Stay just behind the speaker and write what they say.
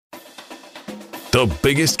the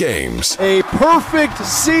biggest games. A perfect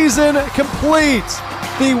season complete.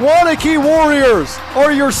 The Wanakee Warriors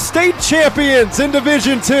are your state champions in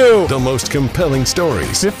Division II. The most compelling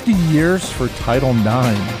stories. 50 years for Title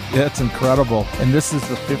IX. That's incredible. And this is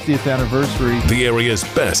the 50th anniversary. The area's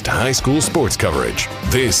best high school sports coverage.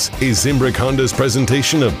 This is Zimbrick Honda's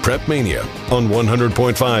presentation of PrepMania on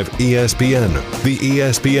 100.5 ESPN, the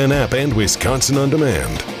ESPN app, and Wisconsin On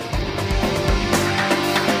Demand.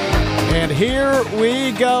 And here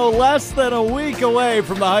we go, less than a week away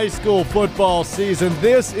from the high school football season.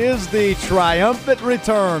 This is the triumphant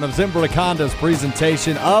return of Zimbrick Honda's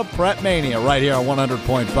presentation of PrepMania right here on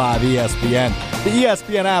 100.5 ESPN, the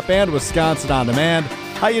ESPN app, and Wisconsin On Demand.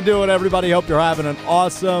 How you doing, everybody? Hope you're having an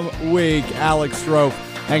awesome week. Alex Strouf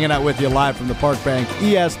hanging out with you live from the Park Bank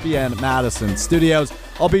ESPN Madison studios.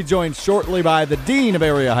 I'll be joined shortly by the Dean of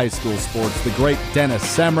Area High School Sports, the great Dennis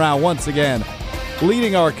Semrau, once again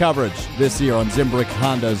leading our coverage this year on Zimbrick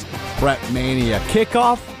Honda's PrepMania.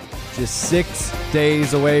 Kickoff just 6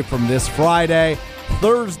 days away from this Friday.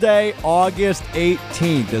 Thursday, August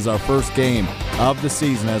 18th is our first game of the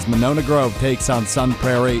season as Monona Grove takes on Sun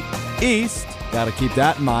Prairie East. Got to keep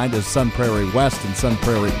that in mind as Sun Prairie West and Sun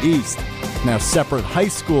Prairie East, now separate high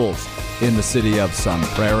schools in the city of Sun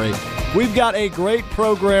Prairie. We've got a great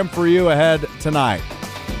program for you ahead tonight.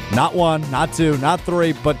 Not one, not two, not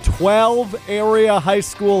three, but 12 area high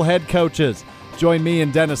school head coaches. Join me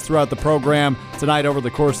and Dennis throughout the program tonight over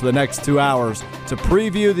the course of the next 2 hours to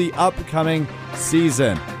preview the upcoming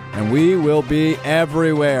season. And we will be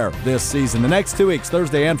everywhere this season. The next 2 weeks,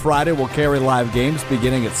 Thursday and Friday, we'll carry live games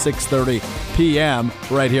beginning at 6:30 p.m.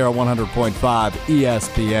 right here on 100.5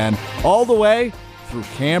 ESPN. All the way through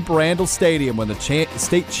Camp Randall Stadium when the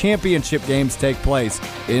state championship games take place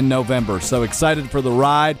in November. So excited for the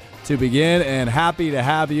ride to begin and happy to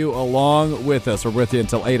have you along with us. We're with you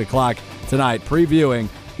until 8 o'clock tonight previewing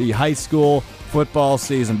the high school football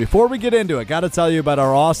season. Before we get into it, got to tell you about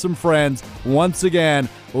our awesome friends once again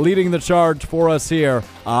leading the charge for us here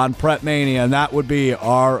on PrepMania, and that would be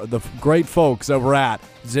the great folks over at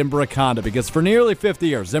Zimbrick Honda, because for nearly 50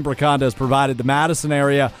 years, Zimbrick Honda has provided the Madison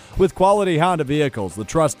area with quality Honda vehicles. The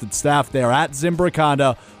trusted staff there at Zimbrick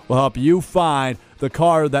Honda will help you find the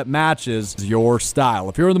car that matches your style.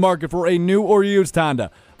 If you're in the market for a new or used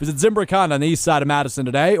Honda, visit Zimbrick Honda on the east side of Madison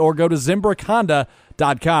today, or go to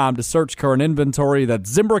ZimbrickHonda.com to search current inventory.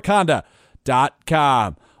 That's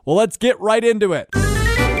ZimbrickHonda.com. Well, let's get right into it.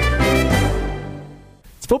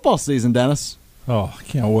 It's football season, Dennis. Oh, I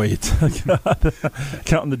can't wait.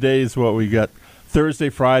 Counting the days, what we got Thursday,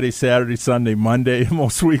 Friday, Saturday, Sunday, Monday,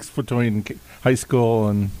 most weeks between high school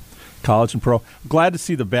and college and pro. Glad to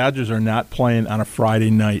see the Badgers are not playing on a Friday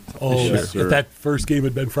night. Oh, if that first game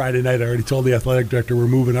had been Friday night, I already told the athletic director we're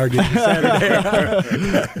moving our game to Saturday.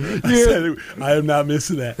 I am not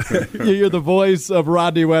missing that. You're the voice of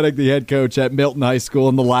Rodney Wedig, the head coach at Milton High School,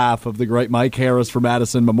 and the laugh of the great Mike Harris from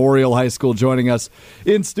Madison Memorial High School, joining us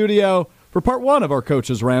in studio for part one of our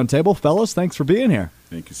Coaches Roundtable. Fellas, thanks for being here.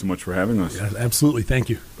 Thank you so much for having us. Yeah, absolutely. Thank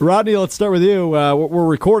you. Rodney, let's start with you. We're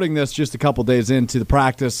recording this just a couple days into the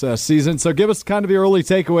practice season, so give us kind of your early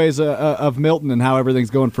takeaways of Milton and how everything's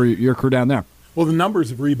going for your crew down there. Well, the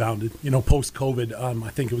numbers have rebounded, post COVID. I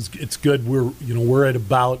think it's good. We're at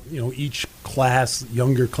about, each class,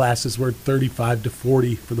 younger classes, we're at 35 to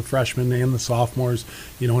 40 for the freshmen and the sophomores,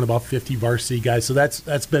 and about 50 varsity guys. So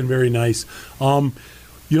that's been very nice.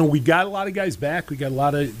 We got a lot of guys back. We got a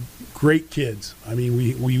lot of great kids. I mean,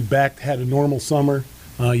 we had a normal summer,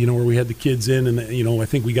 where we had the kids in, and, I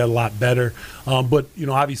think we got a lot better. But,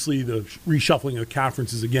 obviously the reshuffling of the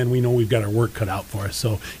conferences, again, we know we've got our work cut out for us.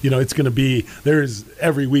 So, it's going to be –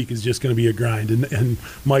 every week is just going to be a grind. And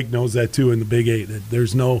Mike knows that, too, in the Big Eight.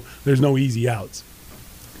 There's no easy outs.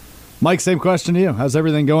 Mike, same question to you. How's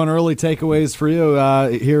everything going? Early takeaways for you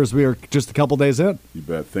here as we are just a couple days in? You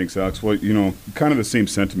bet. Thanks, Alex. Well, kind of the same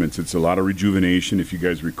sentiments. It's a lot of rejuvenation. If you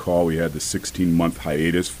guys recall, we had the 16-month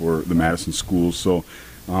hiatus for the Madison schools. So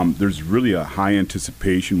there's really a high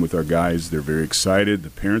anticipation with our guys. They're very excited. The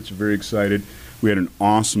parents are very excited. We had an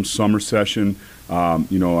awesome summer session.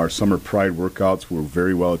 Our summer pride workouts were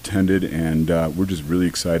very well attended, and we're just really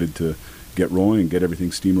excited to get rolling and get everything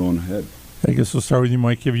steamrolling ahead. I guess we'll start with you,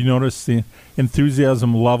 Mike. Have you noticed the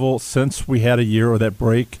enthusiasm level since we had a year or that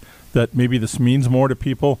break, that maybe this means more to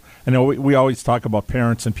people? I know we always talk about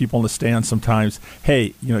parents and people in the stands sometimes.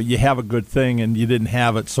 Hey, you have a good thing and you didn't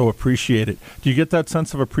have it, so appreciate it. Do you get that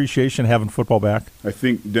sense of appreciation having football back? I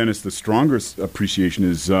think, Dennis, the strongest appreciation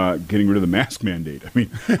is getting rid of the mask mandate. I mean,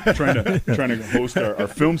 trying to host our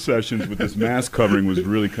film sessions with this mask covering was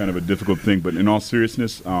really kind of a difficult thing. But in all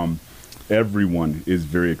seriousness, everyone is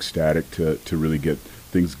very ecstatic to really get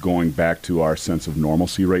things going back to our sense of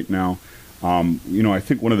normalcy right now. I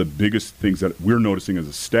think one of the biggest things that we're noticing as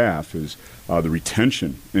a staff is the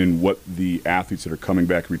retention in what the athletes that are coming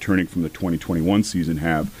back, returning from the 2021 season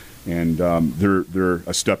have, and they're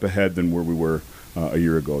a step ahead than where we were a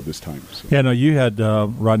year ago at this time. So. Yeah, no, you had,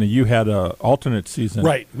 Rodney, you had an alternate season.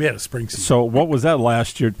 Right, we had a spring season. So what was that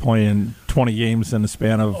last year, playing 20 games in the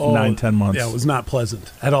span of 9-10 months? Yeah, it was not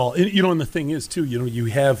pleasant at all. And, and the thing is, too, you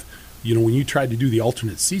have, when you tried to do the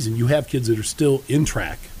alternate season, you have kids that are still in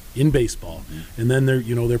track, in baseball, and then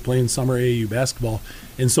they're playing summer AAU basketball,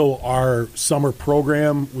 and so our summer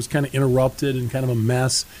program was kind of interrupted and kind of a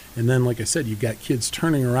mess. And then, like I said, you've got kids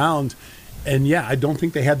turning around, and I don't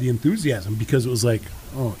think they had the enthusiasm because it was like,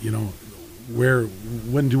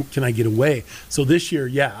 when can I get away? So this year,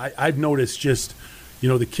 I've noticed just,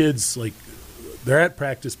 the kids, like, they're at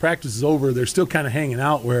practice is over, they're still kind of hanging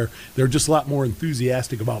out, where they're just a lot more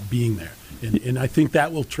enthusiastic about being there. And I think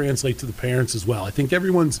that will translate to the parents as well. I think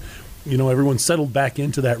everyone's settled back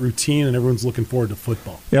into that routine, and everyone's looking forward to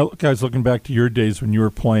football. Yeah, guys, looking back to your days when you were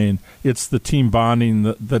playing, it's the team bonding,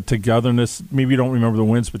 the togetherness. Maybe you don't remember the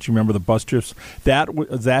wins, but you remember the bus trips. That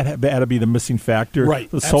had to be the missing factor, right?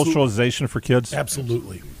 The socialization for kids.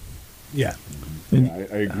 Absolutely, yeah. I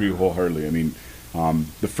agree wholeheartedly. I mean,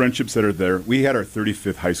 the friendships that are there. We had our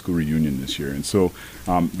 35th high school reunion this year, and so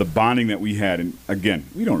the bonding that we had, and again,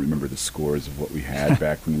 we don't remember the scores of what we had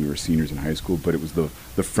back when we were seniors in high school, but it was the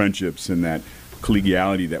friendships and that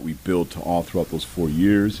collegiality that we built all throughout those 4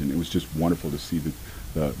 years, and it was just wonderful to see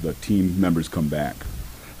the team members come back.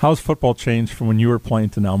 How's football changed from when you were playing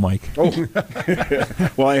to now, Mike? Oh,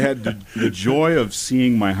 well, I had the joy of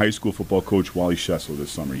seeing my high school football coach, Wally Schessel, this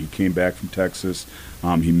summer. He came back from Texas.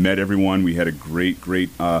 He met everyone. We had a great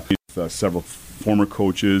several former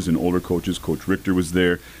coaches and older coaches. Coach Richter was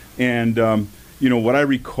there. And, what I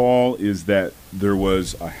recall is that there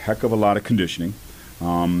was a heck of a lot of conditioning.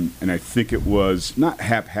 And I think it was not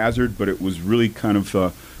haphazard, but it was really kind of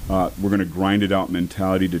we're going to grind it out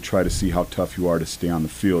mentality to try to see how tough you are to stay on the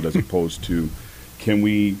field, as opposed to, can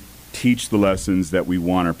we teach the lessons that we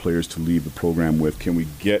want our players to leave the program with? Can we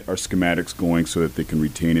get our schematics going so that they can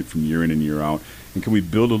retain it from year in and year out? And can we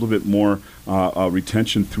build a little bit more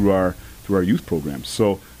retention through our youth programs?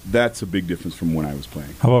 So that's a big difference from when I was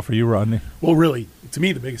playing. How about for you, Rodney? Well, really, to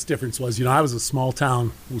me, the biggest difference was, I was a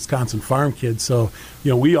small-town Wisconsin farm kid, so,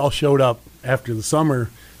 we all showed up after the summer,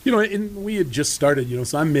 and we had just started,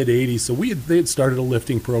 so I'm mid-'80s, so they had started a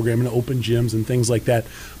lifting program and open gyms and things like that,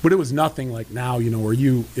 but it was nothing like now, where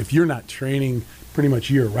if you're not training pretty much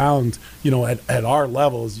year-round, at our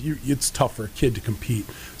levels, it's tough for a kid to compete.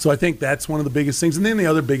 So I think that's one of the biggest things. And then the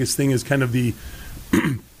other biggest thing is kind of the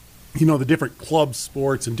the different club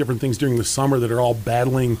sports and different things during the summer that are all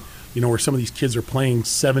battling, where some of these kids are playing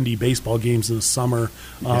 70 baseball games in the summer,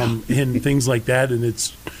 and things like that. And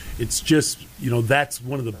it's just, that's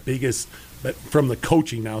one of the biggest, but from the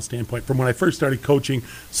coaching now standpoint. From when I first started coaching,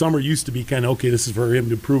 summer used to be kind of, okay, this is for him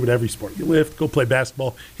to improve at every sport. You lift, go play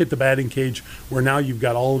basketball, hit the batting cage, where now you've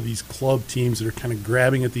got all of these club teams that are kind of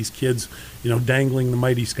grabbing at these kids, dangling the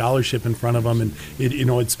mighty scholarship in front of them. And,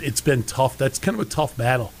 it's been tough. That's kind of a tough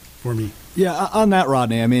battle for me. Yeah, on that,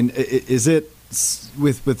 Rodney, I mean, is it,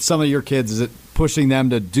 with some of your kids, is it pushing them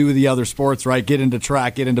to do the other sports, right? Get into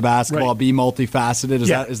track, get into basketball, right. Be multifaceted.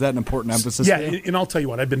 Is that an important emphasis? Yeah, and I'll tell you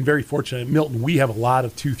what, I've been very fortunate. At Milton, we have a lot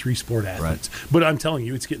of 2-3 sport athletes. Right. But I'm telling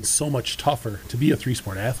you, it's getting so much tougher to be a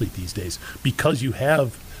 3-sport athlete these days because you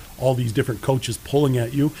have all these different coaches pulling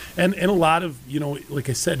at you. And a lot of, like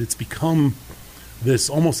I said, it's become this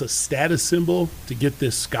almost a status symbol to get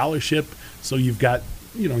this scholarship. So you've got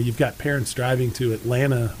parents driving to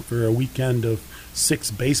Atlanta for a weekend of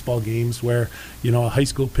 6 baseball games where, a high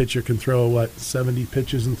school pitcher can throw, 70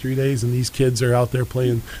 pitches in 3 days, and these kids are out there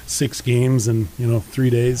playing 6 games in, 3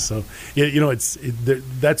 days. So,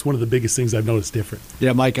 that's one of the biggest things I've noticed different.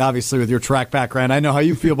 Yeah, Mike, obviously with your track background, I know how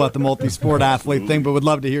you feel about the multi-sport athlete thing, but would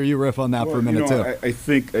love to hear you riff on that for a minute, too. I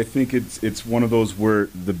think it's one of those where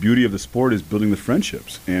the beauty of the sport is building the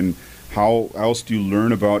friendships. And how else do you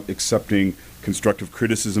learn about accepting constructive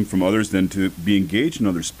criticism from others than to be engaged in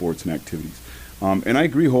other sports and activities? And I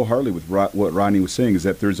agree wholeheartedly with what Rodney was saying, is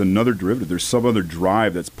that there's another derivative. There's some other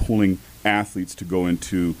drive that's pulling athletes to go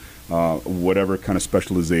into whatever kind of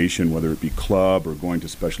specialization, whether it be club or going to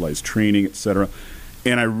specialized training, et cetera.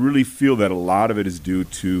 And I really feel that a lot of it is due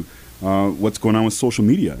to what's going on with social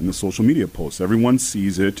media and the social media posts. Everyone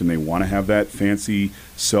sees it, and they want to have that fancy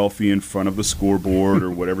selfie in front of the scoreboard or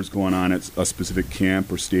whatever's going on at a specific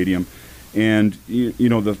camp or stadium. And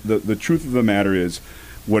the truth of the matter is,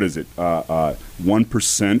 what is it?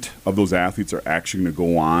 1% of those athletes are actually going to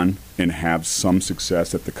go on and have some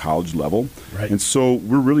success at the college level. Right. And so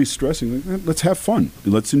we're really stressing, let's have fun.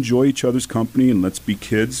 Let's enjoy each other's company, and let's be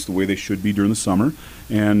kids the way they should be during the summer.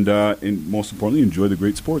 And most importantly, enjoy the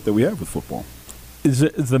great sport that we have with football. Is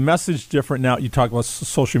the message different now? You talk about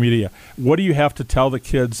social media. What do you have to tell the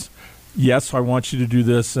kids? Yes, I want you to do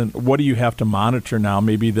this. And what do you have to monitor now,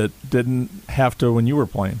 maybe that didn't have to when you were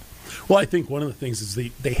playing? Well, I think one of the things is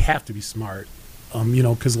they have to be smart,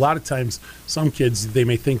 because a lot of times some kids, they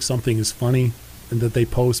may think something is funny and that they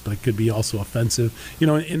post, but it could be also offensive.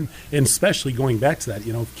 And especially going back to that,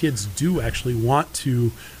 if kids do actually want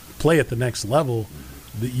to play at the next level,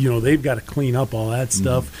 they've got to clean up all that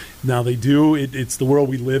stuff. Now they do. It's the world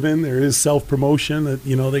we live in. There is self-promotion that,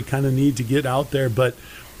 they kind of need to get out there. But,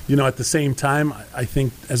 at the same time, I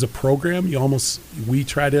think as a program, we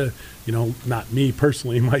try to, not me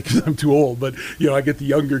personally, Mike, because I'm too old, but, I get the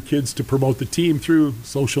younger kids to promote the team through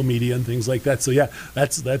social media and things like that. So, yeah,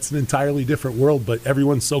 that's an entirely different world, but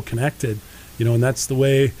everyone's so connected, and that's the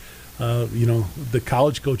way, the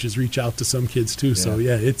college coaches reach out to some kids too. Yeah. So,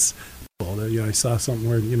 yeah, it's – I saw something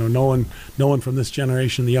where no one from this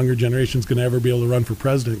generation, the younger generation, is going to ever be able to run for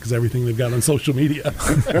president because everything they've got on social media.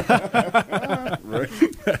 Right.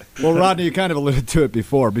 Well, Rodney, you kind of alluded to it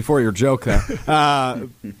before your joke there.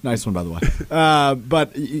 Nice one, by the way.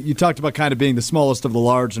 But you talked about kind of being the smallest of the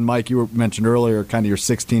large, and Mike, you mentioned earlier kind of your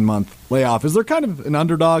 16-month layoff. Is there kind of an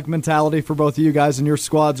underdog mentality for both of you guys in your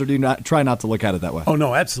squads, or do you try not to look at it that way? Oh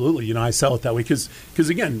no, absolutely. I sell it that way because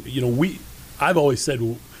again, I've always said,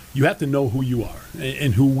 you have to know who you are.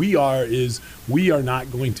 And who we are is we are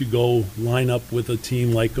not going to go line up with a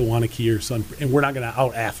team like Gowanaki or Sun, and we're not going to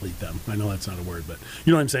out-athlete them. I know that's not a word, but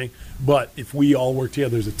you know what I'm saying? But if we all work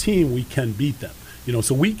together as a team, we can beat them.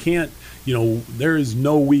 So we can't, there is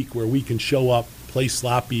no week where we can show up, play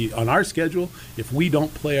sloppy on our schedule. If we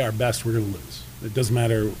don't play our best, we're going to lose. It doesn't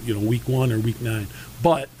matter, week 1 or week 9.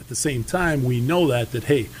 But at the same time, we know that,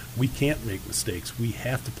 hey, we can't make mistakes. We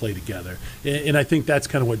have to play together. And I think that's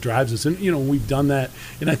kind of what drives us. And, we've done that.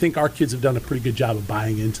 And I think our kids have done a pretty good job of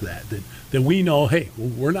buying into that we know, hey,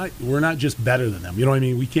 we're not just better than them. You know what I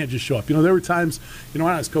mean? We can't just show up. There were times, when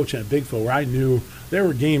I was coaching at Bigfoot where I knew there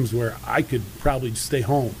were games where I could probably just stay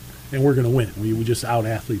home and we're going to win. We would just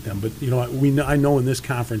out-athlete them. But, I know in this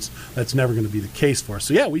conference that's never going to be the case for us.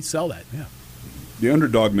 So, yeah, we sell that, yeah. The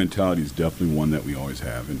underdog mentality is definitely one that we always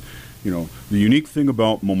have. And, the unique thing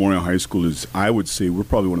about Memorial High School is I would say we're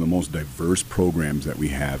probably one of the most diverse programs that we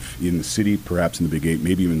have in the city, perhaps in the Big 8,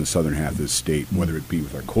 maybe even the southern half of the state, whether it be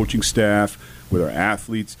with our coaching staff, with our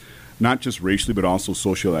athletes, not just racially but also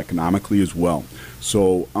socioeconomically as well.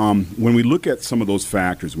 So when we look at some of those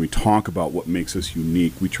factors and we talk about what makes us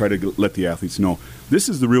unique, we try to let the athletes know this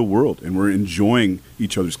is the real world and we're enjoying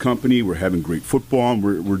each other's company, we're having great football, and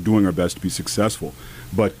we're doing our best to be successful.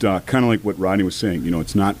 But kind of like what Rodney was saying,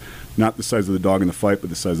 it's not the size of the dog in the fight, but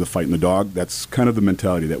the size of the fight in the dog. That's kind of the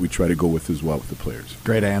mentality that we try to go with as well with the players.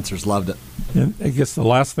 Great answers. Loved it. And I guess the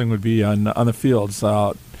last thing would be on the fields.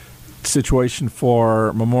 Situation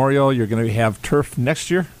for Memorial, you're going to have turf next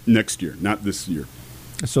year? Next year, not this year.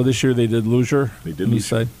 So this year they did Leisure? They did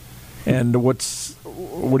Leisure. And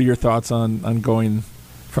what are your thoughts on going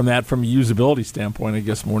from a usability standpoint, I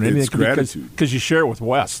guess, more than anything? It's gratitude. Because you share it with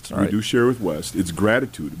West, right? We do share with West. It's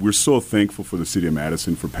gratitude. We're so thankful for the city of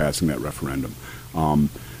Madison for passing that referendum.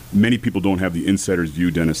 Many people don't have the insider's view,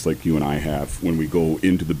 Dennis, like you and I have, when we go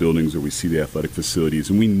into the buildings or we see the athletic facilities,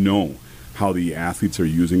 and we know how the athletes are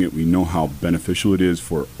using it. We know how beneficial it is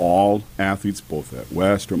for all athletes, both at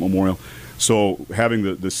West or Memorial. So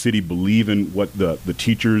having the city believe in what the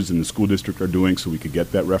teachers and the school district are doing so we could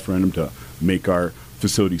get that referendum to make our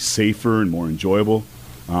facilities safer and more enjoyable,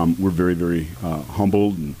 we're very, very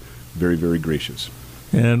humbled and very, very gracious.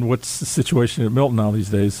 And what's the situation at Milton now these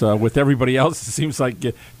days? With everybody else, it seems like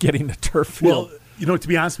getting the turf field. Well, to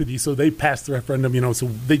be honest with you, so they passed the referendum, so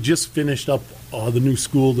they just finished up the new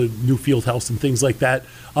school, the new field house and things like that.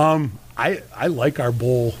 I like our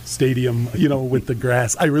bowl stadium, with the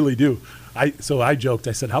grass. I really do. So I joked.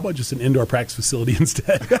 I said, "How about just an indoor practice facility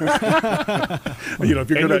instead?" If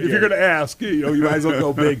you're gonna ask, you might as well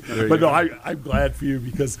go big. But no, I'm glad for you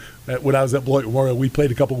because when I was at Beloit Memorial, we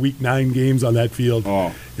played a couple Week 9 games on that field.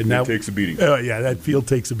 Oh, and that takes a beating. Yeah, that field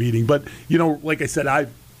takes a beating. But like I said,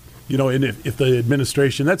 and if the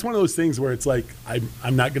administration, that's one of those things where it's like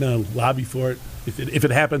I'm not going to lobby for it. If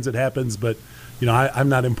it happens, it happens. But I'm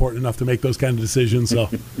not important enough to make those kind of decisions. So,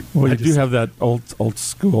 well, you do have that old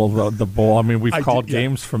school, the bowl. I mean, we've called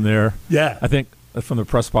games from there. Yeah, I think from the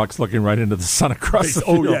press box looking right into the sun across the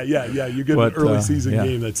field. Yeah. You get an early season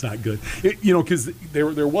game that's not good. Because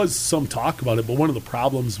there was some talk about it, but one of the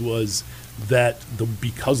problems was that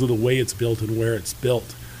because of the way it's built and where it's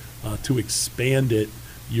built, to expand it,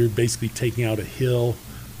 you're basically taking out a hill,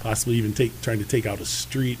 possibly even trying to take out a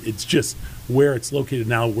street. It's just where it's located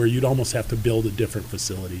now, where you'd almost have to build a different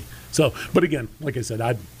facility. So, but again, like I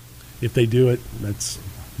said, if they do it, that's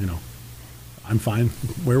I'm fine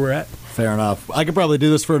where we're at. Fair enough. I could probably do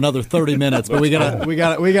this for another 30 minutes, but we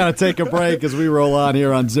gotta take a break as we roll on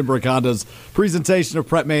here on Zimbrick Honda's presentation of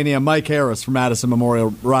PrepMania. Mike Harris from Madison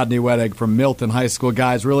Memorial, Rodney Wedig from Milton High School.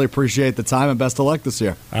 Guys, really appreciate the time and best of luck this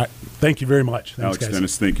year. All right. Thank you very much. Thanks, Alex guys.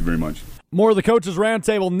 Dennis, thank you very much. More of the Coaches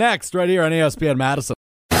Roundtable next, right here on ESPN Madison.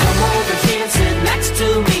 Come over here, sit next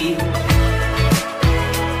to me. You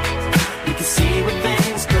can see what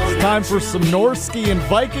things go. Time for some Norski and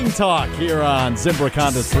Viking talk here on Zimbrick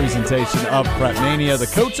Honda's presentation of PrepMania, the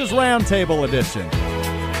Coaches Roundtable edition.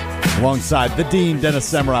 Alongside the Dean,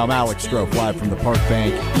 Dennis Semrau, I'm Alex Strouf, live from the Park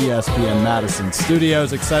Bank ESPN Madison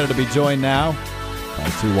studios. Excited to be joined now by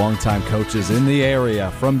two longtime coaches in the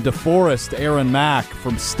area. From Deforest, Aaron Mack.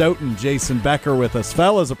 From Stoughton, Jason Becker with us.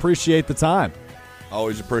 Fellas, appreciate the time.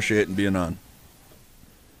 Always appreciate being on.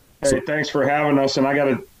 Hey, thanks for having us. And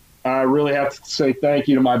I really have to say thank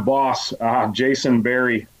you to my boss, Jason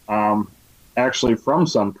Berry, actually from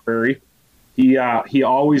Sun Prairie. He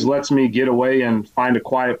always lets me get away and find a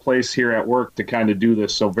quiet place here at work to kind of do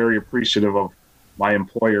this. So very appreciative of my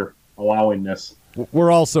employer allowing this.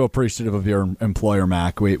 We're also appreciative of your employer,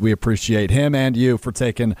 Mack. We appreciate him and you for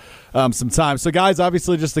taking some time. So, guys,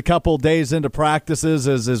 obviously just a couple days into practices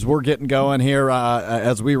as we're getting going here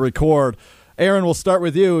as we record. Aaron, we'll start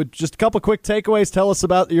with you. Just a couple quick takeaways. Tell us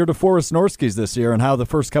about your Deforest Norskis this year and how the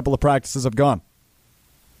first couple of practices have gone.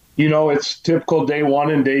 It's typical day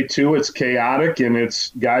one and day two. It's chaotic, and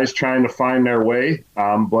it's guys trying to find their way,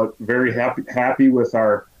 but very happy with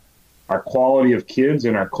our quality of kids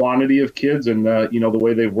and our quantity of kids, and the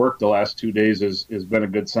way they've worked the last 2 days has been a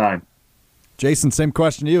good sign. Jason, same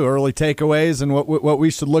question to you. Early takeaways and what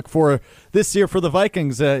we should look for this year for the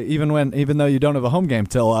Vikings, even though you don't have a home game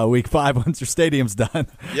till week 5 once your stadium's done.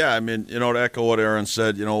 Yeah, I mean, to echo what Aaron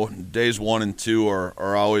said, days 1 and 2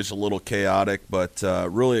 are always a little chaotic, but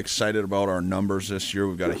really excited about our numbers this year.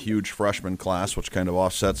 We've got a huge freshman class, which kind of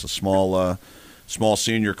offsets a small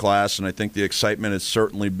senior class, and I think the excitement is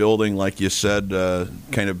certainly building, like you said,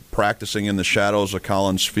 kind of practicing in the shadows of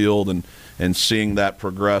Collins Field and seeing that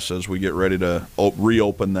progress as we get ready to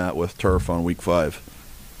reopen that with turf on week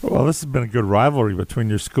 5. Well, this has been a good rivalry between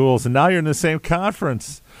your schools, and now you're in the same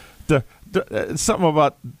conference. Something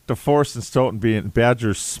about Deforest and Stoughton being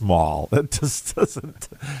Badgers small. That just doesn't,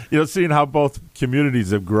 seeing how both communities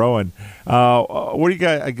have grown. What do you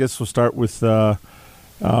guys, I guess we'll start with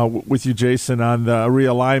you, Jason, on the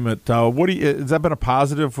realignment. Has that been a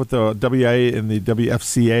positive what the WIA and the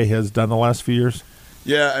WFCA has done the last few years?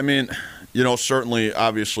 Yeah, I mean, certainly,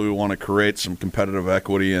 obviously, we want to create some competitive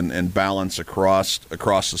equity and balance across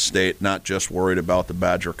the state, not just worried about the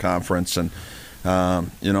Badger Conference. And,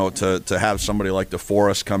 to have somebody like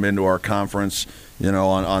Deforest come into our conference,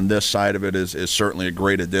 on this side of it is certainly a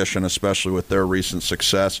great addition, especially with their recent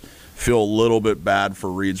success. Feel a little bit bad for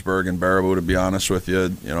Reedsburg and Baraboo, to be honest with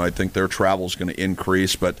you. I think their travel is going to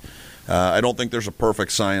increase, but I don't think there's a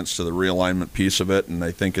perfect science to the realignment piece of it, and I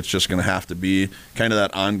think it's just going to have to be kind of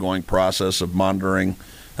that ongoing process of monitoring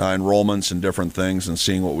enrollments and different things and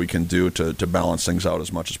seeing what we can do to balance things out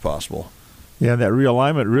as much as possible. Yeah, that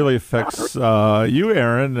realignment really affects you,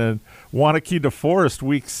 Aaron, and Wanakee Deforest,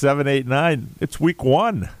 week 7, 8, 9. It's week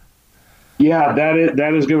 1. Yeah,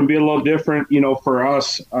 that is going to be a little different, for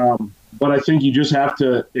us. But I think you just have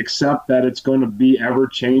to accept that it's going to be ever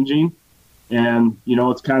changing. And,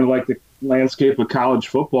 it's kind of like the landscape of college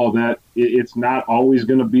football, that it's not always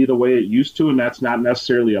going to be the way it used to, and that's not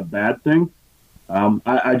necessarily a bad thing.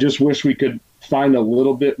 I just wish we could find a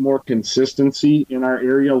little bit more consistency in our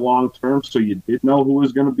area long term so you did know who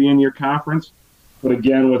was going to be in your conference. But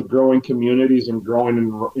again, with growing communities and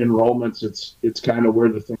growing enrollments, it's kind of where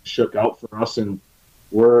the thing shook out for us. And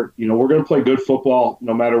we're going to play good football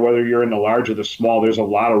no matter whether you're in the large or the small. There's a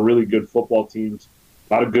lot of really good football teams,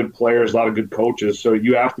 a lot of good players, a lot of good coaches. So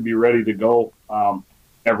you have to be ready to go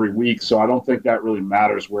every week. So I don't think that really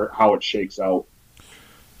matters how it shakes out.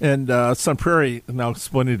 And Sun Prairie now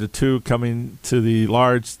splitting to 2, coming to the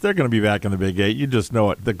large. They're going to be back in the Big 8. You just know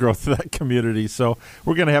it, the growth of that community. So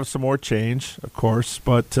we're going to have some more change, of course.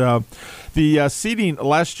 But the seating,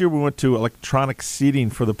 last year we went to electronic seating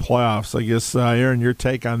for the playoffs. I guess, Aaron, your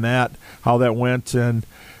take on that, how that went. And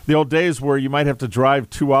the old days where you might have to drive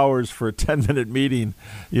 2 hours for a 10-minute meeting,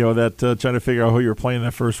 that trying to figure out who you're playing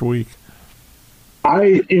that first week.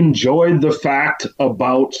 I enjoyed the fact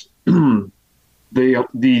about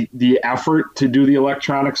the effort to do the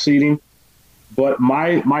electronic seating, but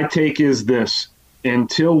my take is this: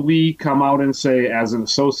 until we come out and say, as an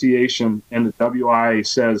association, and the WIA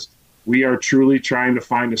says we are truly trying to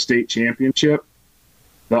find a state championship,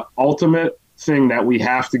 the ultimate thing that we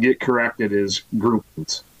have to get corrected is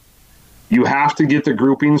groupings. You have to get the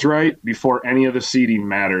groupings right before any of the seeding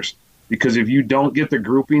matters, because if you don't get the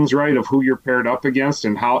groupings right of who you're paired up against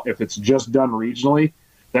and how, if it's just done regionally,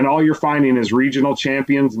 then all you're finding is regional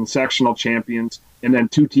champions and sectional champions, and then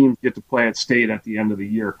 2 teams get to play at state at the end of the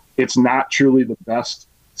year. It's not truly the best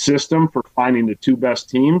system for finding the 2 best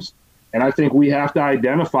teams, and I think we have to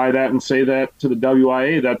identify that and say that to the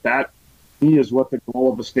WIA that is what the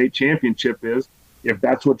goal of a state championship is, if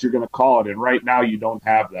that's what you're going to call it, and right now you don't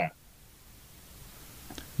have that.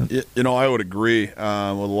 I would agree with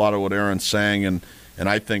a lot of what Aaron's saying, and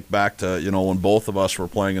I think back to when both of us were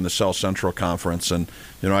playing in the South Central Conference, and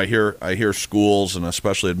I hear schools and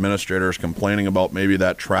especially administrators complaining about maybe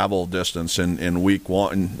that travel distance in week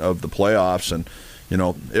 1 of the playoffs, and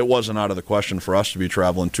it wasn't out of the question for us to be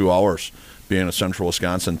traveling 2 hours being a Central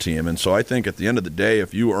Wisconsin team. And so I think at the end of the day,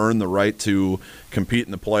 if you earn the right to compete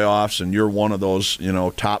in the playoffs and you're one of those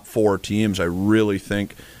top 4 teams, I really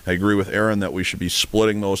think I agree with Aaron that we should be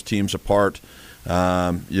splitting those teams apart,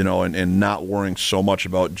 and not worrying so much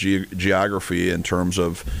about geography in terms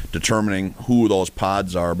of determining who those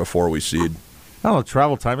pods are before we seed. Oh,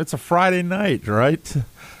 travel time. It's a Friday night, right?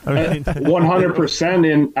 I mean,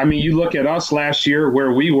 100%. And I mean, you look at us last year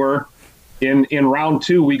where we were in round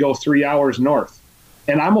 2, we go 3 hours north,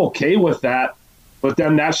 and I'm okay with that. But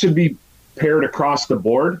then that should be paired across the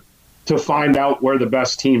board to find out where the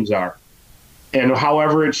best teams are. And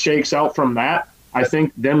however it shakes out from that, I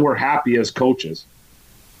think then we're happy as coaches.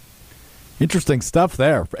 Interesting stuff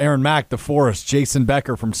there. Aaron Mack, Deforest, Jason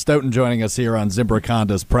Becker from Stoughton joining us here on Zimbrick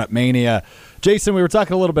Honda's PrepMania. Jason, we were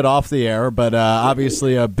talking a little bit off the air, but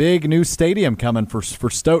obviously a big new stadium coming for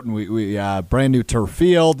Stoughton. We brand new turf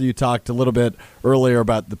field. You talked a little bit earlier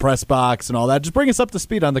about the press box and all that. Just bring us up to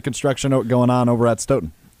speed on the construction going on over at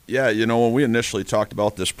Stoughton. Yeah, when we initially talked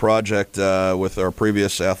about this project with our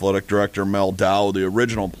previous athletic director, Mel Dow, the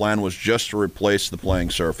original plan was just to replace the playing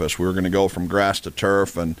surface. We were going to go from grass to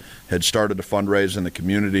turf and had started to fundraise in the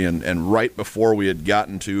community. And right before we had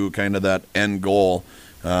gotten to kind of that end goal,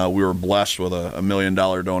 we were blessed with a $1 million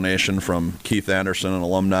donation from Keith Anderson, an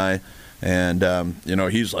alumni. And,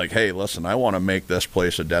 he's like, hey, listen, I want to make this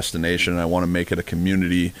place a destination. I want to make it a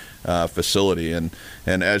community facility. And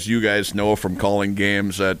as you guys know from calling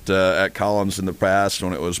games at Collins in the past,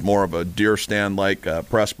 when it was more of a deer stand-like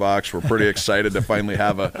press box, we're pretty excited to finally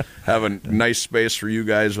have a nice space for you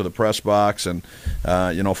guys with a press box. And,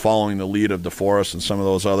 following the lead of Deforest and some of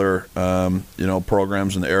those other,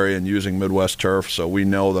 programs in the area and using Midwest turf. So we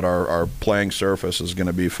know that our playing surface is going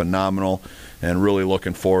to be phenomenal, and really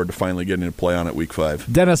looking forward to finally getting to play on it week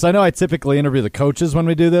 5. Dennis, I know I typically interview the coaches when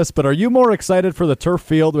we do this, but are you more excited for the turf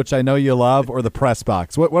field, which I know you love, or the press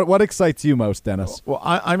box? What excites you most, Dennis? Well,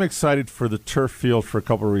 I'm excited for the turf field for a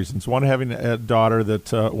couple of reasons. One, having a daughter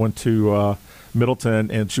that went to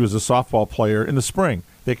Milton, and she was a softball player in the spring.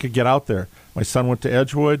 They could get out there. My son went to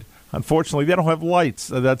Edgewood. Unfortunately, they don't have lights.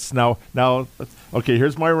 That's now. Okay,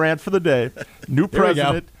 here's my rant for the day. New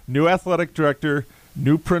president, new athletic director,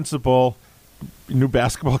 new principal, new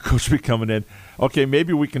basketball coach be coming in. Okay,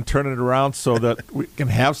 maybe we can turn it around so that we can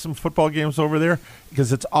have some football games over there,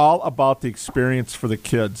 because it's all about the experience for the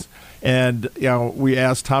kids. And, we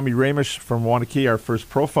asked Tommy Ramish from Wanakee, our first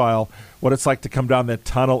profile, what it's like to come down that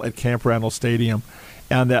tunnel at Camp Randall Stadium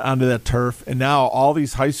and onto that turf. And now all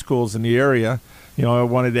these high schools in the area, I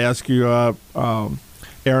wanted to ask you,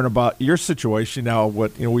 Aaron, about your situation now.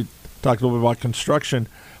 We talked a little bit about construction,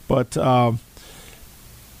 but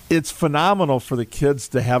it's phenomenal for the kids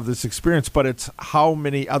to have this experience, but it's how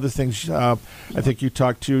many other things. I think you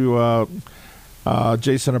talked to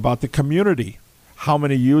Jason about the community, how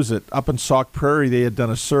many use it. Up in Sauk Prairie, they had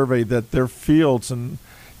done a survey that their fields and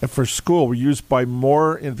for school were used by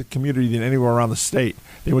more in the community than anywhere around the state.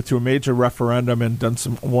 They went through a major referendum and done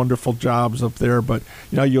some wonderful jobs up there. But,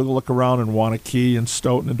 you look around in Wanakee and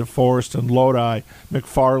Stoughton and Deforest and Lodi,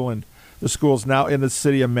 McFarland, the schools now in the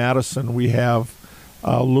city of Madison. We have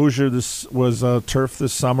Loosier this was turf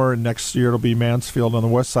this summer, and next year it'll be Mansfield on the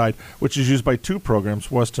west side, which is used by two programs,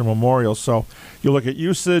 Western Memorial. So you look at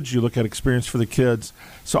usage, you look at experience for the kids.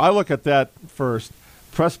 So I look at that first.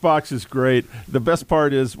 Press box is great. The best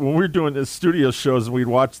part is when we were doing the studio shows and we'd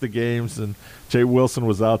watch the games, and Jay Wilson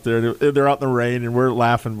was out there. They're out in the rain, and we're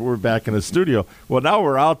laughing. We're back in the studio. Well, now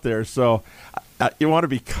we're out there, so you want to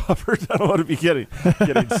be covered. I don't want to be getting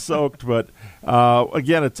soaked, but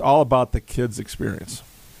again, it's all about the kids' experience.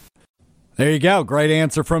 There you go. Great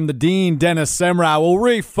answer from the Dean, Dennis Semrau. We'll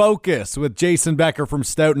refocus with Jason Becker from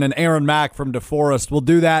Stoughton and Aaron Mack from Deforest. We'll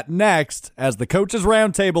do that next as the Coaches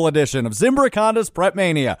Roundtable edition of Zimbrick Honda's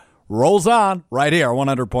PrepMania rolls on right here on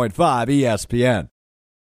 100.5 ESPN.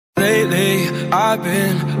 Lately, I've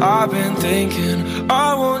been thinking,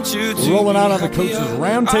 I want you to. Rolling out on the Coaches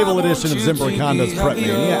Roundtable edition of Zimbrick Honda's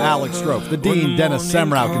PrepMania. Alex Strouf, the Dean, Dennis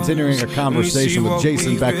Semrau, continuing a conversation with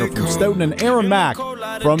Jason Becker from Stoughton and Aaron Mack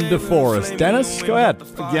from Deforest. Dennis, go ahead.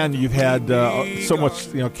 Again, you've had so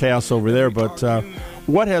much chaos over there, but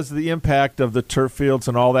what has the impact of the turf fields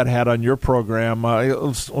and all that had on your program?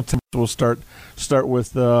 We'll start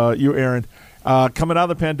with you, Aaron. Coming out of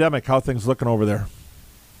the pandemic, how are things looking over there?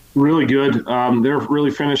 Really good. They're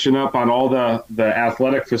really finishing up on all the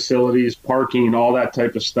athletic facilities, parking, all that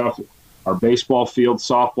type of stuff. Our baseball field,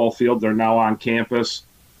 softball field, they're now on campus.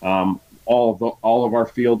 All of our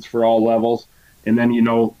fields for all levels. And then,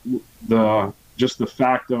 just the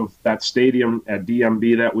fact of that stadium at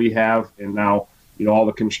DMB that we have, and now, all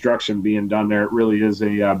the construction being done there, it really is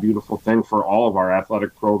a beautiful thing for all of our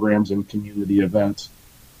athletic programs and community events.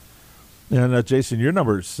 And Jason, your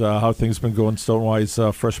numbers, how things been going Stoughton-wise,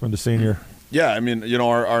 freshman to senior? Yeah, I mean,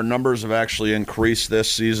 our numbers have actually increased this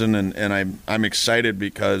season, and I'm excited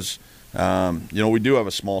because, we do have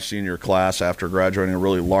a small senior class after graduating a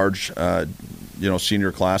really large,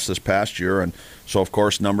 senior class this past year, and so of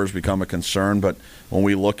course numbers become a concern. But when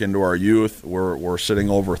we look into our youth, we're sitting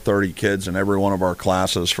over 30 kids in every one of our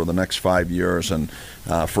classes for the next 5 years, and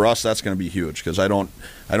for us that's going to be huge because I don't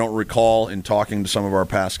recall in talking to some of our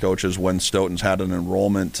past coaches when Stoughton's had an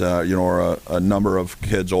enrollment, or a number of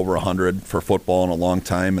kids over 100 for football in a long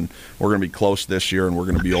time, and we're going to be close this year, and we're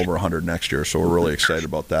going to be over 100 next year. So we're really excited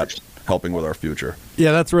about that, helping with our future.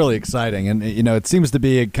 Yeah, that's really exciting, and it seems to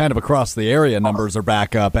be kind of across the area. Numbers are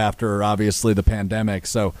back up after obviously the pandemic,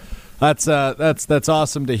 so that's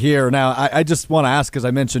awesome to hear. Now, I just want to ask because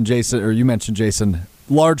I mentioned Jason, or you mentioned Jason,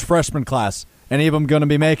 large freshman class. Any of them going to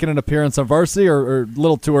be making an appearance on varsity, or a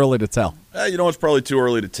little too early to tell? It's probably too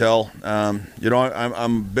early to tell. I'm a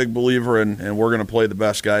big believer in we're going to play the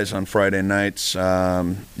best guys on Friday nights,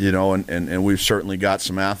 and we've certainly got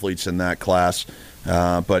some athletes in that class.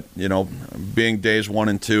 But, being days 1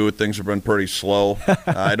 and 2, things have been pretty slow.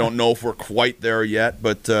 I don't know if we're quite there yet,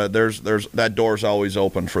 but there's that door's always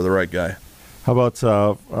open for the right guy. How about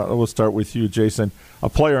we'll start with you, Jason, a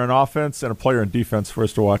player on offense and a player on defense for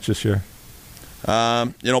us to watch this year?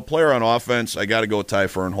 Player on offense, I got to go Ty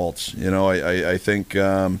Fernholtz. I think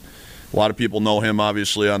a lot of people know him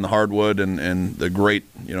obviously on the hardwood and the great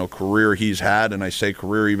career he's had, and I say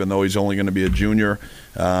career even though he's only going to be a junior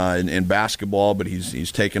in basketball, but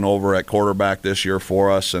he's taken over at quarterback this year for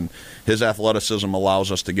us, and his athleticism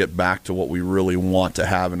allows us to get back to what we really want to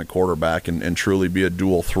have in a quarterback and truly be a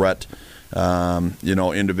dual threat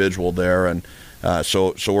individual there. And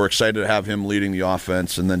so we're excited to have him leading the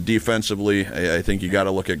offense. And then defensively, I think you got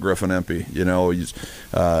to look at Griffin Empey. He's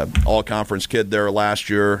all-conference kid there last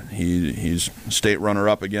year. He's state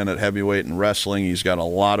runner-up again at heavyweight and wrestling. He's got a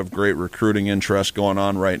lot of great recruiting interest going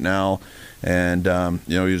on right now. And,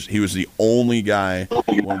 he was the only guy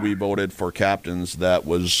when we voted for captains that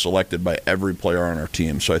was selected by every player on our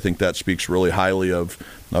team. So I think that speaks really highly of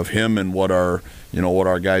him and what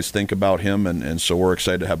our guys think about him. And so we're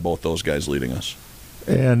excited to have both those guys leading us.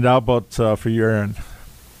 And how about for you, Aaron?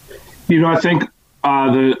 I think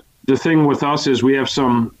the thing with us is we have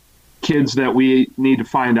some kids that we need to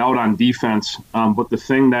find out on defense. But the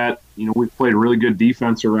thing that, we've played really good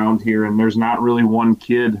defense around here, and there's not really one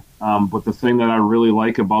kid. But the thing that I really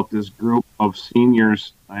like about this group of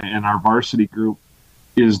seniors and our varsity group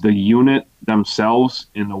is the unit themselves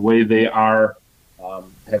and the way they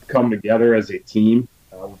have come together as a team.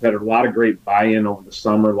 We've had a lot of great buy-in over the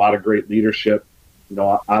summer, a lot of great leadership.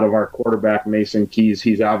 Out of our quarterback, Mason Keys,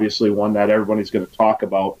 he's obviously one that everybody's going to talk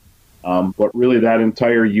about. But really that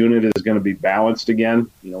entire unit is going to be balanced again.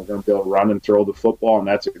 Going to be able to run and throw the football, and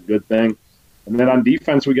that's a good thing. And then on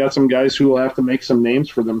defense, we got some guys who will have to make some names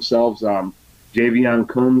for themselves. Javion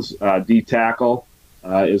Coons, D tackle,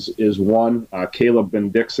 is one. Caleb Ben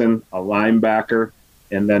Dixon, a linebacker,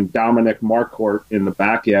 and then Dominic Marcourt in the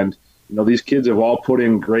back end. these kids have all put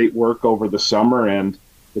in great work over the summer, and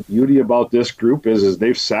the beauty about this group is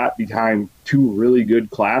they've sat behind two really good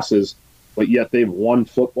classes, but yet they've won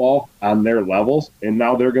football on their levels, and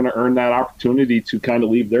now they're going to earn that opportunity to kind of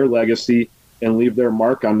leave their legacy and leave their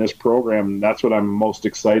mark on this program, and that's what I'm most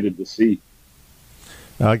excited to see.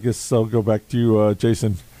 I guess I'll go back to you,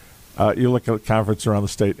 Jason. You look at the conference around the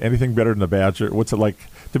state. Anything better than the Badger? What's it like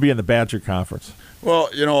to be in the Badger Conference? Well,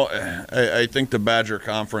 I think the Badger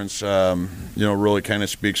Conference, really kind of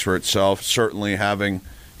speaks for itself. Certainly having,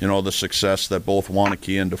 the success that both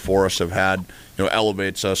Wanakee and Deforest have had,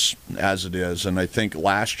 elevates us as it is. And I think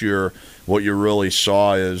last year what you really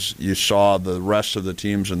saw is you saw the rest of the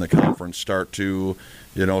teams in the conference start to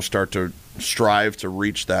strive to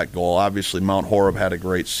reach that goal. Obviously, Mount Horeb had a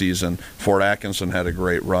great season. Fort Atkinson had a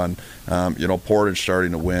great run. Portage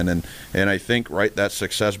starting to win. And I think, that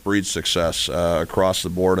success breeds success across the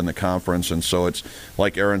board in the conference. And so it's,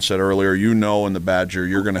 like Aaron said earlier, in the Badger,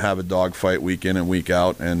 you're going to have a dogfight week in and week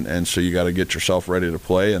out. And so you got to get yourself ready to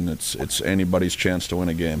play, and it's anybody's chance to win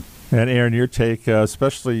a game. And, Aaron, your take,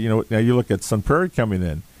 especially, now you look at Sun Prairie coming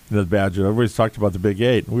in the Badger. Everybody's talked about the Big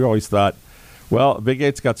Eight. We always thought, well, Big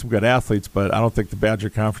Eight's got some good athletes, but I don't think the Badger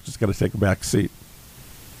Conference is going to take a back seat.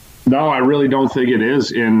 No, I really don't think it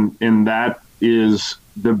is, and that is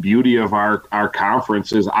the beauty of our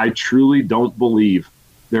conference. Is I truly don't believe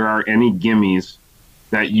there are any gimmies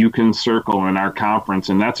that you can circle in our conference,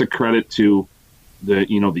 and that's a credit to the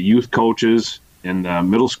youth coaches and the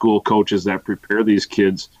middle school coaches that prepare these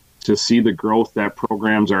kids to see the growth that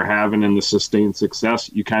programs are having and the sustained success.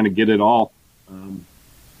 You kind of get it all.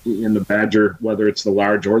 In the Badger, whether it's the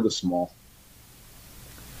large or the small.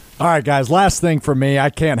 All right, guys, last thing for me. I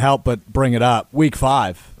can't help but bring it up. Week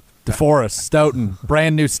 5, Deforest, Stoughton,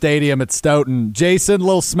 brand new stadium at Stoughton. Jason, a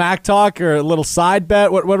little smack talk or a little side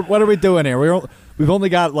bet? What are we doing here? We've only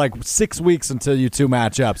got like 6 weeks until you two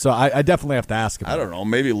match up, so I definitely have to ask about I don't know.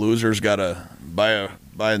 Maybe losers got to buy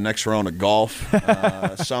a next round of golf,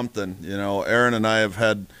 something. Aaron and I have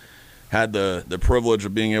had the privilege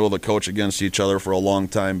of being able to coach against each other for a long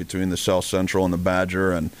time between the South Central and the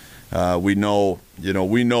Badger, and we know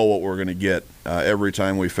what we're going to get every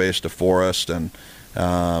time we face Deforest, and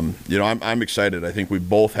I'm excited. I think we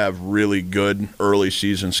both have really good early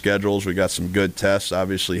season schedules. We got some good tests.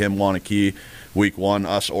 Obviously, him Wanakee week 1,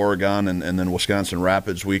 us Oregon, and then Wisconsin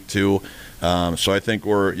Rapids week 2. So I think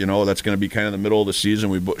that's going to be kind of the middle of the season.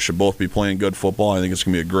 We should both be playing good football. I think it's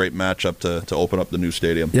going to be a great matchup to open up the new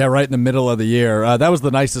stadium. Yeah, right in the middle of the year. That was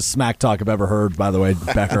the nicest smack talk I've ever heard, by the way,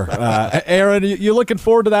 Becker. Aaron, you looking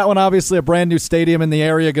forward to that one? Obviously, a brand new stadium in the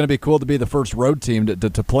area. Going to be cool to be the first road team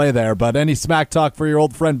to play there. But any smack talk for your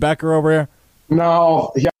old friend Becker over here?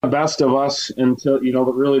 No, yeah, the best of us until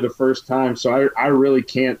really the first time. So I really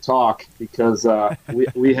can't talk because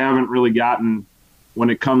we haven't really gotten, when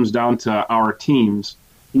it comes down to our teams,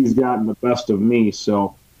 he's gotten the best of me.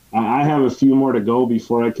 So I have a few more to go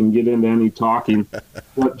before I can get into any talking.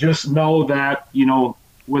 But just know that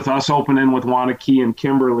with us opening with Wanakee and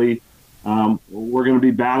Kimberly, we're going to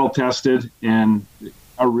be battle tested and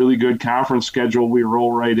a really good conference schedule we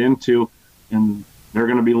roll right into, and they're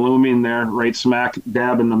going to be looming there right smack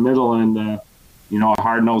dab in the middle, and a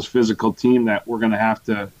hard-nosed physical team that we're going to have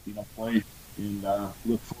to play, and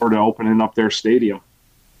look forward to opening up their stadium.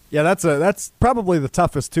 Yeah, that's probably the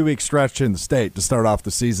toughest 2-week stretch in the state to start off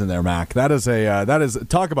the season there, Mack. That is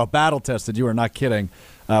talk about battle tested. You are not kidding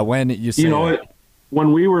when you say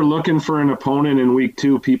when we were looking for an opponent in week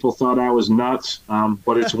 2, people thought I was nuts,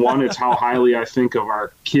 but it's how highly I think of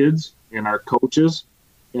our kids and our coaches.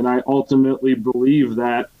 And I ultimately believe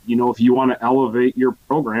that, if you want to elevate your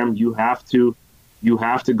program, you have to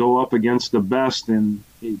go up against the best. And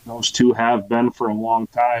those two have been for a long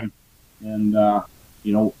time. And,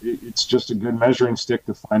 it's just a good measuring stick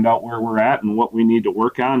to find out where we're at and what we need to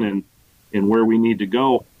work on and where we need to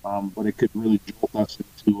go. But it could really jolt us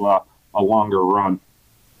into a longer run.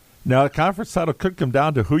 Now, the conference title could come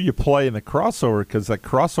down to who you play in the crossover, because that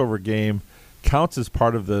crossover game counts as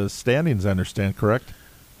part of the standings, I understand, correct?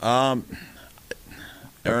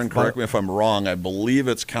 Aaron, correct me if I'm wrong. I believe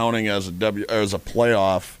it's counting as a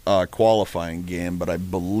playoff qualifying game, but I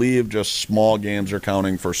believe just small games are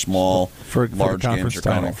counting for large games are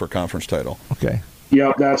counting for conference title. Okay.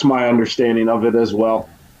 Yep, that's my understanding of it as well.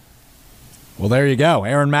 Well, there you go.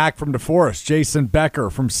 Aaron Mack from Deforest, Jason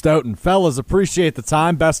Becker from Stoughton. Fellas, appreciate the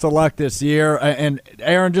time. Best of luck this year. And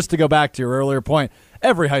Aaron, just to go back to your earlier point,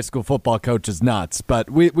 every high school football coach is nuts,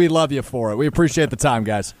 but we love you for it. We appreciate the time,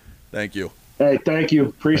 guys. Thank you. Hey, thank you.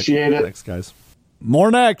 Appreciate it. Thanks, guys.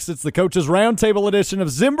 More next. It's the Coaches Roundtable edition of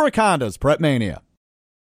Zimbrick Honda's PrepMania.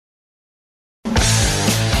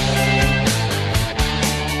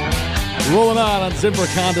 Rolling on Zimbrick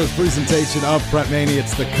Honda's presentation of PrepMania.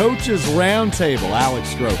 It's the Coaches Roundtable.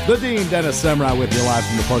 Alex Strouf, the Dean, Dennis Semrau with you live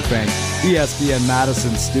from the Park Bank ESPN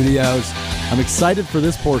Madison studios. I'm excited for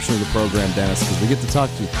this portion of the program, Dennis, because we get to talk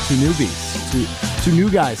to two newbies, two new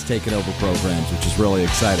guys taking over programs, which is really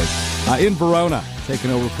exciting. In Verona,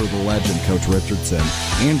 taking over for the legend, Coach Richardson.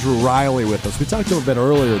 Andrew Reilly with us. We talked to him a bit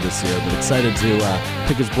earlier this year, but excited to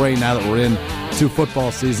pick his brain now that we're into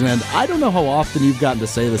football season. And I don't know how often you've gotten to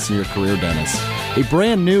say this in your career, Dennis. A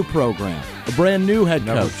brand new program, a brand new head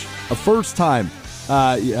coach, a first-time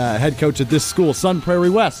head coach at this school, Sun Prairie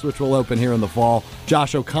West, which will open here in the fall.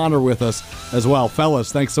 Josh O'Connor with us as well.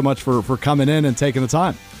 Fellas, thanks so much for coming in and taking the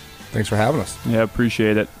time. Thanks for having us. Yeah,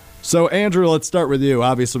 appreciate it. So, Andrew, let's start with you.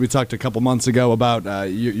 Obviously, we talked a couple months ago about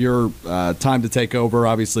your time to take over,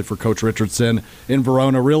 obviously, for Coach Richardson in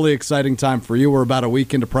Verona. Really exciting time for you. We're about a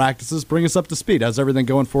week into practices. Bring us up to speed. How's everything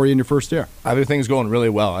going for you in your first year? Everything's going really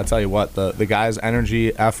well. I tell you what, the guys'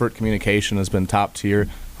 energy, effort, communication has been top tier.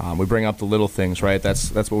 We bring up the little things, right?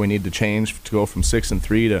 That's what we need to change to go from 6-3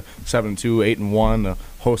 to 7-2, 8-1, to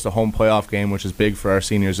host a home playoff game, which is big for our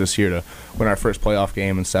seniors this year to win our first playoff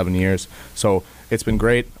game in 7 years. So it's been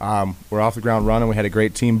great. We're off the ground running. We had a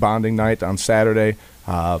great team bonding night on Saturday,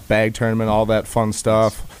 bag tournament, all that fun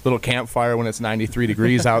stuff. Little campfire when it's 93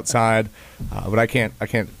 degrees outside. But I can't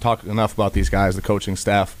talk enough about these guys. The coaching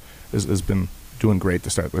staff has been doing great to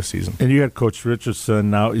start this season. And you had Coach Richardson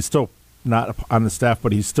now. He's still not on the staff,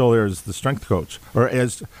 but he's still there as the strength coach, or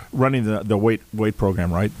as running the weight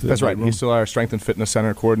program, right? That's right. He's still our strength and fitness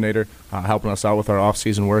center coordinator, helping us out with our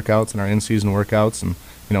off-season workouts and our in-season workouts. And,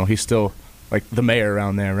 he's still like the mayor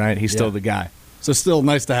around there, right? He's still the guy. So still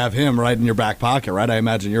nice to have him right in your back pocket, right? I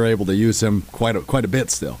imagine you're able to use him quite a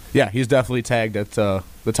bit still. Yeah, he's definitely tagged at the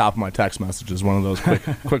top of my text messages, one of those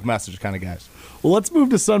quick message kind of guys. Well, let's move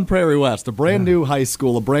to Sun Prairie West, a brand new high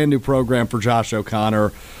school, a brand new program for Josh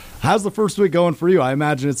O'Connor. How's the first week going for you? I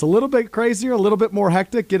imagine it's a little bit crazier, a little bit more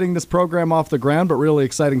hectic getting this program off the ground, but really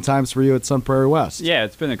exciting times for you at Sun Prairie West. Yeah,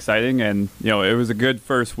 it's been exciting, and it was a good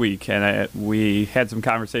first week. And we had some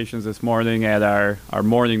conversations this morning at our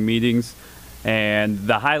morning meetings, and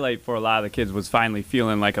the highlight for a lot of the kids was finally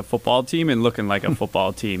feeling like a football team and looking like a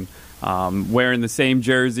football team, wearing the same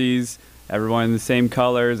jerseys, everyone in the same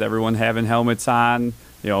colors, everyone having helmets on,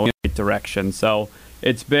 in the right direction. So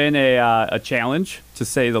it's been a challenge, to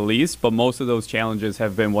say the least, but most of those challenges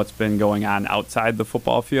have been what's been going on outside the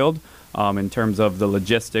football field in terms of the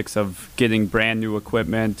logistics of getting brand new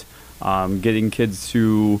equipment, getting kids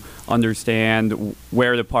to understand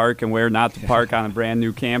where to park and where not to park on a brand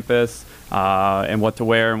new campus, and what to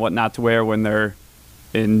wear and what not to wear when they're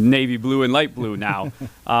in navy blue and light blue now.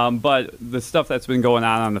 But the stuff that's been going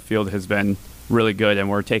on the field has been really good, and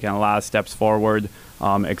we're taking a lot of steps forward.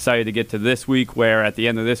 Excited to get to this week, where at the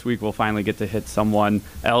end of this week we'll finally get to hit someone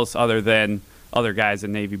else other than other guys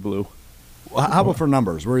in navy blue. How about for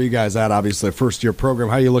numbers? Where are you guys at? Obviously, a first-year program.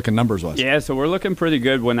 How are you looking numbers-wise? Yeah, so we're looking pretty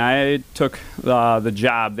good. When I took the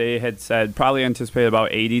job, they had said probably anticipated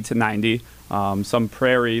about 80 to 90. Sun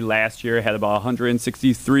Prairie last year had about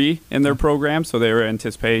 163 in their program, so they were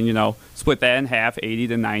anticipating, split that in half, 80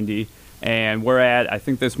 to 90. And we're at, I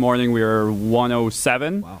think this morning we were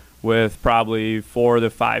 107. Wow. With probably 4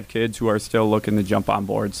 to 5 kids who are still looking to jump on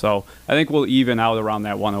board. So I think we'll even out around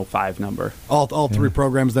that 105 number. All three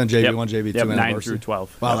programs then, JV1, JV2, yep, and 9 through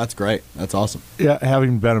 12. Wow, That's great. That's awesome. Yeah,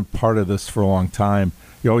 having been a part of this for a long time,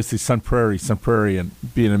 you always see Sun Prairie,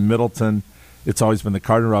 and being in Middleton, it's always been the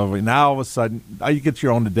Cardinal rivalry. Now, all of a sudden, you get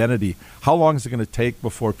your own identity. How long is it going to take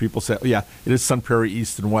before people say, it is Sun Prairie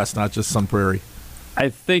East and West, not just Sun Prairie? I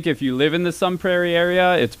think if you live in the Sun Prairie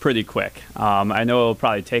area, it's pretty quick. I know it'll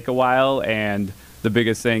probably take a while, and the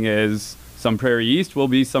biggest thing is Sun Prairie East will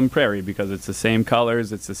be Sun Prairie because it's the same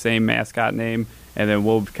colors, it's the same mascot name, and then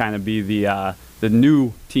we'll kind of be the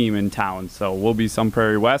new team in town. So we'll be Sun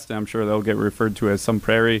Prairie West, and I'm sure they'll get referred to as Sun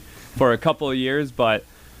Prairie for a couple of years. But,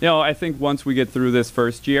 I think once we get through this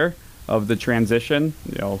first year of the transition,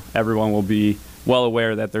 everyone will be well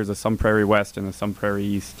aware that there's a Sun Prairie West and a Sun Prairie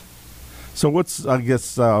East. So we'll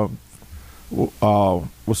start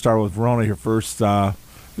with Verona here first. The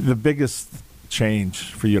biggest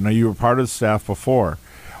change for you, now you were part of the staff before.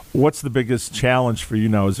 What's the biggest challenge for you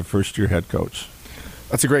now as a first-year head coach?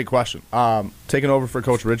 That's a great question. Taking over for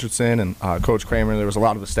Coach Richardson and Coach Kramer, there was a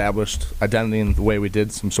lot of established identity in the way we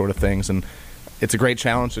did some sort of things, and it's a great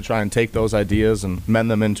challenge to try and take those ideas and mend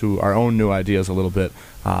them into our own new ideas a little bit.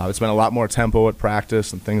 It's been a lot more tempo at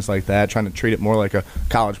practice and things like that, trying to treat it more like a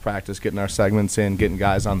college practice, getting our segments in, getting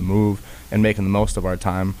guys on the move, and making the most of our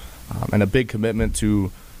time. And a big commitment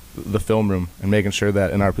to the film room and making sure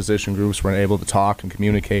that in our position groups we're able to talk and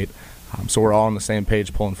communicate So we're all on the same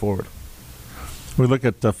page pulling forward. We look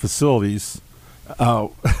at facilities.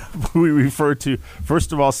 We refer to,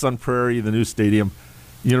 first of all, Sun Prairie, the new stadium,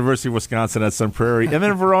 University of Wisconsin at Sun Prairie. And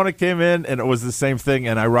then Verona came in, and it was the same thing.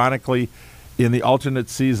 And ironically, in the alternate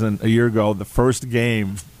season a year ago, the first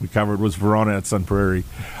game we covered was Verona at Sun Prairie.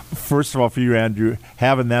 First of all, for you, Andrew,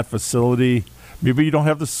 having that facility, maybe you don't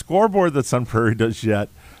have the scoreboard that Sun Prairie does yet,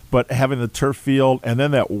 but having the turf field and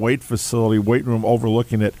then that weight room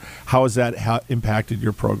overlooking it, how has that impacted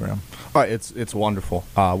your program? It's wonderful.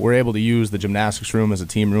 We're able to use the gymnastics room as a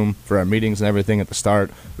team room for our meetings and everything at the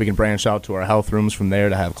start. We can branch out to our health rooms from there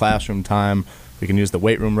to have classroom time. We can use the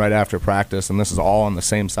weight room right after practice, and this is all on the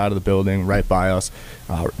same side of the building, right by us.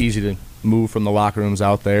 Easy to move from the locker rooms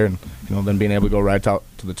out there, and then being able to go right out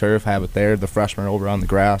to the turf, have it there. The freshmen are over on the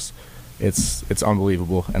grass. It's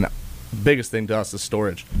unbelievable. And the biggest thing to us is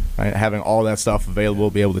storage. Right? Having all that stuff available,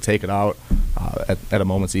 be able to take it out at a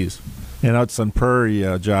moment's ease. And out Sun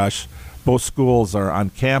Prairie, Josh, both schools are on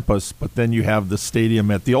campus, but then you have the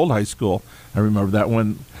stadium at the old high school. I remember that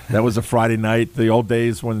one. That was a Friday night, the old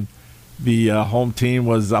days when the home team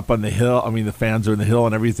was up on the hill. I mean, the fans are in the hill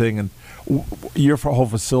and everything. And your whole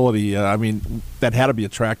facility, that had to be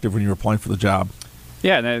attractive when you were applying for the job.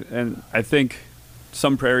 Yeah, and I think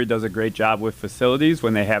Sun Prairie does a great job with facilities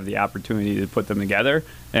when they have the opportunity to put them together.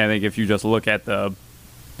 And I think if you just look at the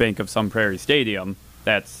Bank of Sun Prairie Stadium,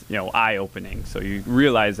 that's eye-opening. So you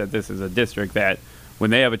realize that this is a district that when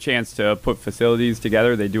they have a chance to put facilities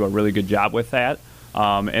together, they do a really good job with that.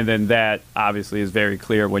 And then that obviously is very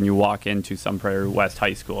clear when you walk into Sun Prairie West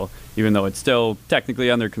High School, even though it's still technically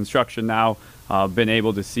under construction now. Been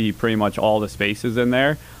able to see pretty much all the spaces in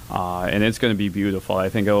there, and it's going to be beautiful. I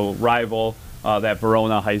think it'll rival that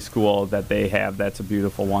Verona High School that they have. That's a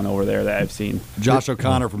beautiful one over there that I've seen. Josh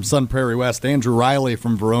O'Connor from Sun Prairie West, Andrew Reilly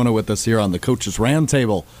from Verona with us here on the Coaches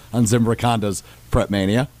Roundtable on Zimbrick Honda's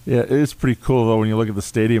PrepMania. Yeah, it is pretty cool, though, when you look at the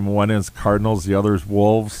stadium. One is Cardinals, the other is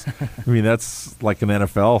Wolves. I mean, that's like an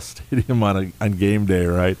NFL stadium on game day,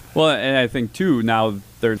 right? Well, and I think, too, now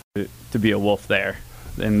there's to be a Wolf there.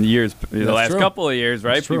 In the last couple of years,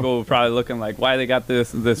 right? People were probably looking like, why they got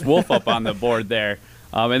this wolf up on the board there.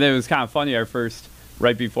 And it was kind of funny,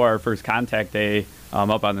 right before our first contact day,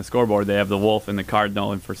 up on the scoreboard, they have the wolf and the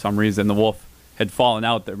cardinal, and for some reason the wolf had fallen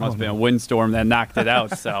out. There must have been a windstorm that knocked it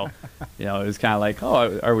out. So, it was kind of like,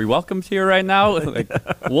 oh, are we welcomed here right now? Like,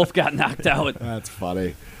 wolf got knocked out. That's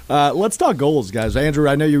funny. Let's talk goals, guys. Andrew,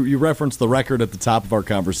 I know you referenced the record at the top of our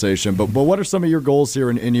conversation, but what are some of your goals here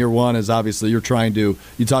in year one? As obviously you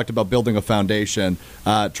talked about building a foundation.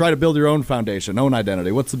 Try to build your own foundation, own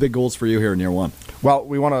identity. What's the big goals for you here in year one? Well,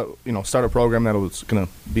 we want to start a program that was going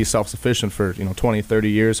to be self-sufficient for 20,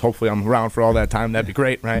 30 years. Hopefully I'm around for all that time. That'd be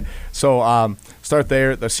great, right? So start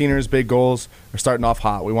there. The seniors' big goals are starting off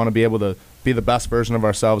hot. We want to be able to be the best version of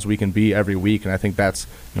ourselves we can be every week, and I think that's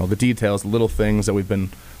the details, the little things that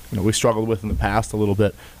we struggled with in the past a little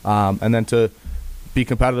bit, and then to be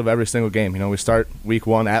competitive every single game. We start week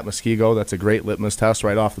one at Muskego. That's a great litmus test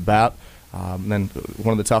right off the bat. And then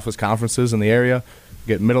one of the toughest conferences in the area. We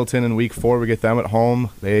get Middleton in week 4. We get them at home.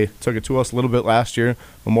 They took it to us a little bit last year.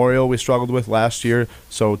 Memorial we struggled with last year.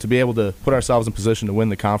 So to be able to put ourselves in position to win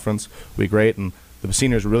the conference would be great. And the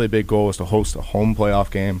seniors' really big goal is to host a home playoff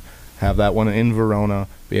game, have that one in Verona,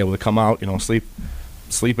 be able to come out,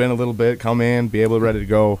 sleep in a little bit, come in, be able to ready to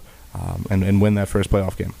go, and win that first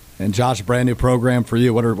playoff game. And Josh, brand new program for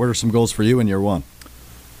you. What are some goals for you in year one?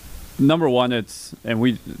 Number one,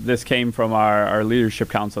 this came from our leadership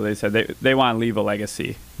council. They said they want to leave a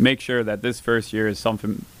legacy. Make sure that this first year is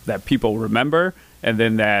something that people remember, and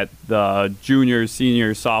then that the juniors,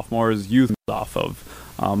 seniors, sophomores, youth off of.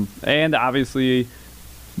 And obviously,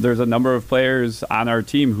 there's a number of players on our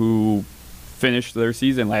team who finished their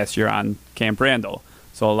season last year on Camp Randall.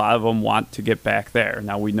 So a lot of them want to get back there.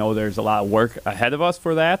 Now we know there's a lot of work ahead of us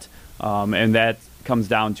for that, and that comes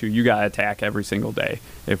down to you got to attack every single day.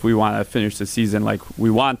 If we want to finish the season like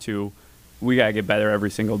we want to, we got to get better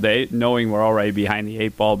every single day, knowing we're already behind the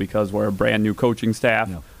 8 ball because we're a brand new coaching staff,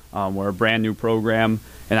 we're a brand new program,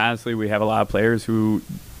 and honestly we have a lot of players who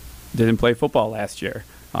didn't play football last year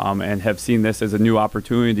and have seen this as a new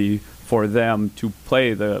opportunity for them to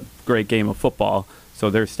play the great game of football. So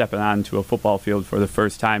they're stepping onto a football field for the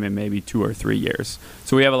first time in maybe 2 or 3 years.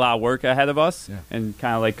 So we have a lot of work ahead of us, and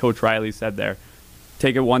kind of like Coach Reilly said there,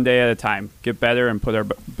 take it one day at a time, get better, and put our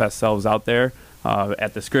best selves out there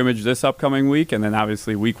at the scrimmage this upcoming week, and then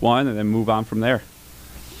obviously week 1, and then move on from there.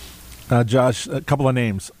 Josh, a couple of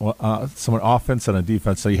names, someone offense and a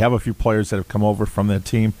defense. So you have a few players that have come over from that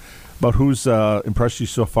team, but who's impressed you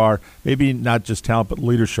so far? Maybe not just talent, but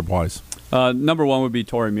leadership-wise. Number one would be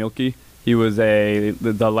Tori Mielke. He was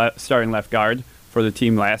starting left guard for the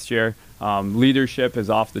team last year. Leadership is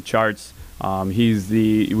off the charts.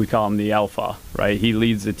 We call him the alpha, right? He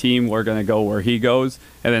leads the team. We're going to go where he goes.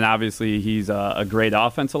 And then obviously he's a great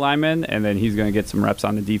offensive lineman, and then he's going to get some reps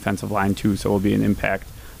on the defensive line too, so he'll be an impact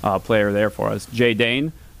player there for us. Jay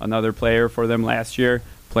Dane, another player for them last year,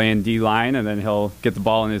 playing D-line, and then he'll get the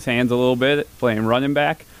ball in his hands a little bit, playing running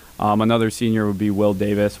back. Another senior would be Will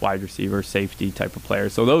Davis, wide receiver, safety type of player.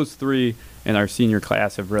 So those three in our senior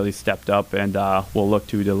class have really stepped up, and we'll look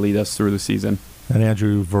to lead us through the season. And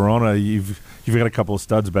Andrew, Verona, you've got a couple of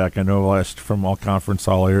studs back, I know, from all conference,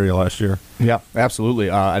 all area last year. Yeah,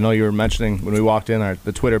 absolutely. I know you were mentioning when we walked in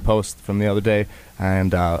the Twitter post from the other day,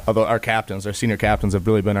 and although our senior captains have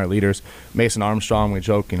really been our leaders. Mason Armstrong, we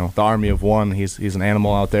joke, the Army of One. He's an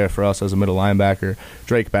animal out there for us as a middle linebacker.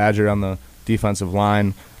 Drake Badger on the defensive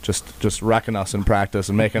line, just wrecking us in practice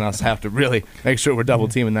and making us have to really make sure we're double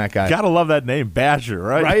teaming that guy. Gotta love that name, Badger,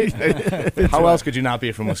 right? Right? How else could you not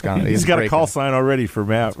be from Wisconsin? He's got a call guy. sign already for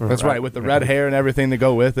Matt. That's right, with the red hair and everything to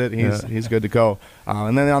go with it. He's good to go.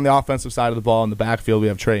 And then on the offensive side of the ball in the backfield, we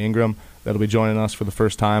have Trey Ingram that'll be joining us for the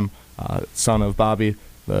first time, son of Bobby,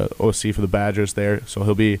 the OC for the Badgers there. So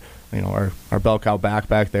he'll be, our bell cow back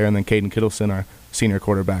there, and then Caden Kittleson, our senior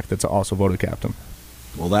quarterback, that's also voted captain.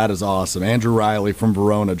 Well, that is awesome. Andrew Reilly from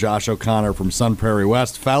Verona, Josh O'Connor from Prairie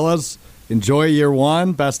West. Fellas, enjoy year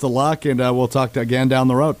one. Best of luck, and we'll talk again down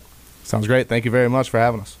the road. Sounds great. Thank you very much for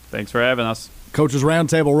having us. Thanks for having us. Coaches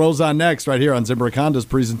Roundtable rolls on next right here on Zimbrick Honda's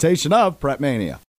presentation of PrepMania.